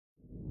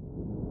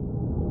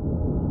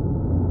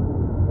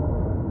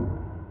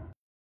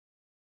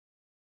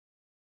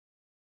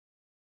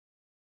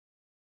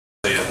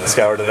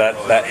Skyler, did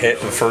that hit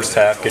in the first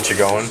half get you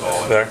going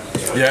there?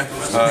 Yeah,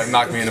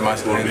 knocked me into my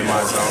zone.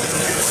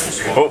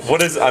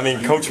 What is? I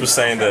mean, Coach was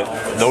saying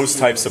that those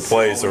types of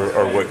plays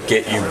are what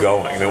get you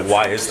going. I mean,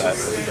 why is that?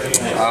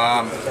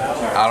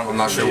 I'm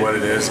not sure what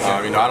it is.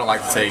 I don't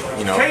like to take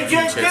huge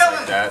hits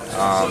like that.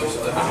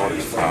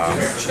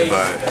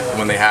 But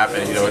when they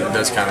happen, it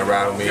does kind of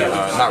rattle me.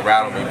 Not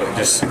rattle me, but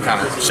just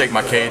kind of shake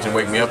my cage and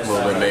wake me up a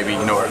little bit. Maybe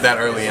that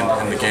early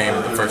in the game,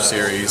 the first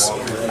series.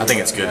 I think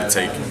it's good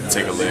to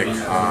take a lick.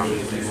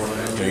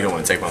 You don't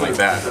want to take one like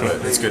that,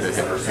 but it's good to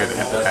hit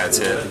the pads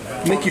hit.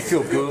 Make you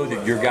feel good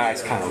that your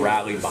guys kind of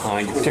rallied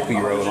behind you, particularly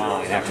your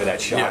O-line after that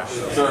shot.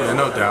 Yeah,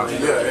 no doubt.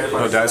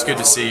 No doubt. It's good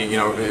to see,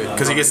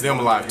 because it gets them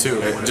alive too,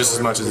 just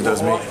as much as it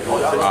does me.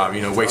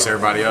 Wakes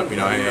everybody up.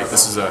 Hey,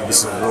 this is a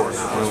war.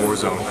 We're in a war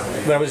zone.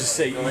 But I was just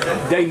saying,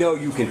 they know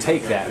you can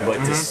take that, but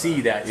to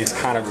see that is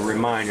kind of a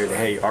reminder that,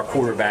 hey, our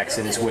quarterback's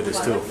in this with us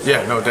too.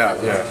 Yeah, no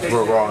doubt. Yeah,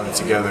 we're all in it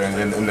together,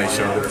 and they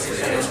showed it.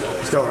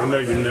 Skyler, I know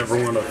you never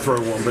want to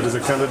throw one, but is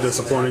it kind of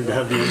disappointing to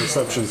have the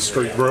interception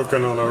streak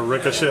broken on a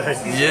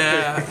ricochet?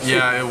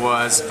 Yeah, it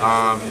was.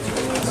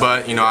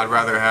 But I'd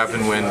rather it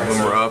happen when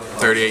we're up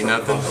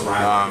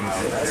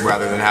 38-0,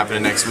 rather than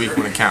happen next week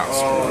when it counts.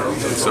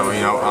 So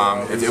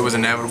it was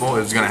inevitable.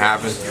 It was going to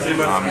happen.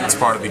 It's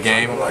part of the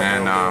game,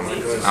 and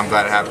I'm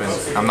glad it happened.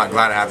 I'm not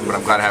glad it happened, but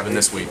I'm glad it happened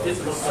this week.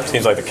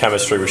 Seems like the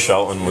chemistry with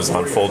Shelton was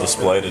on full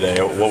display today.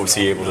 What was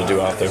he able to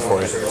do out there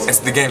for you? It's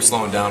the game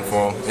slowing down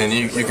for him, and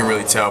you can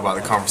really tell by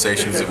the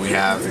conversations that we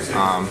have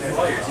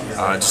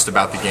just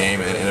about the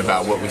game and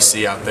about what we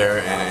see out there,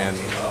 and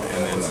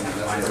then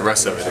the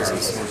rest of it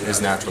is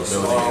his natural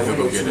ability, and he'll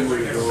go get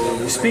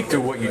it. Speak to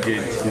what you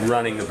did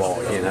running the ball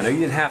again. I know you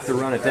didn't have to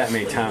run it that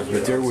many times,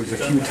 but there was a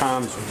few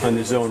times on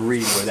the zone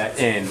read where that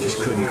end just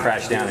couldn't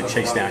crash down and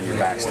chase down your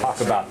backs. Talk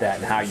about that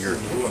and how you're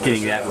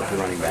getting that with the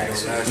running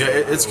backs. Yeah,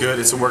 it's good.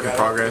 It's a work in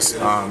progress.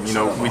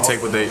 We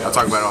take what I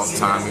talk about it all the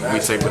time. We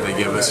take what they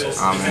give us,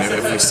 and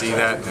if we see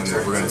that, then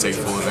we're going to take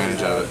full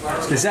advantage of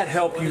it. Does that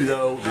help you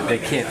though, that they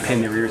can't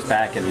pin their ears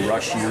back and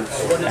rush you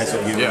as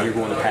you're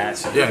going to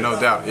pass? Yeah, no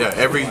doubt. Yeah,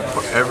 every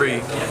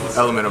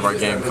element of our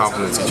game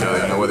complements each other.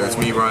 Whether it's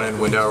me running,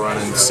 Wendell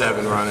running,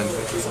 Seven running,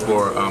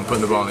 or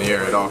putting the ball in the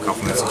air, it all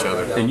complements each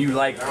other. And you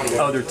like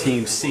other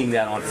teams seeing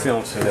that on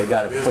film, so they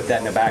got to put that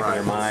in the back of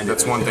their mind.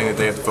 That's one thing that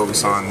they have to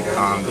focus on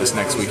this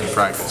next week in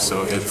practice.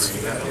 So it's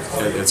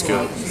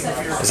good.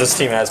 Is this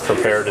team as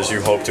prepared as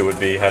you hoped it would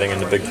be heading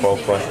into Big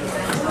 12 play?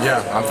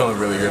 Yeah, I'm feeling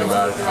really good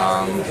about it.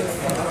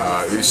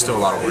 There's still a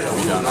lot of work to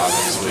be done,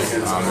 obviously.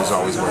 There's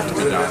always work to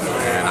be done,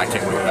 and I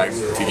can't wait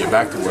to get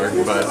back to work.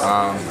 But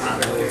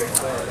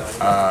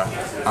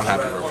I'm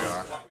happy we're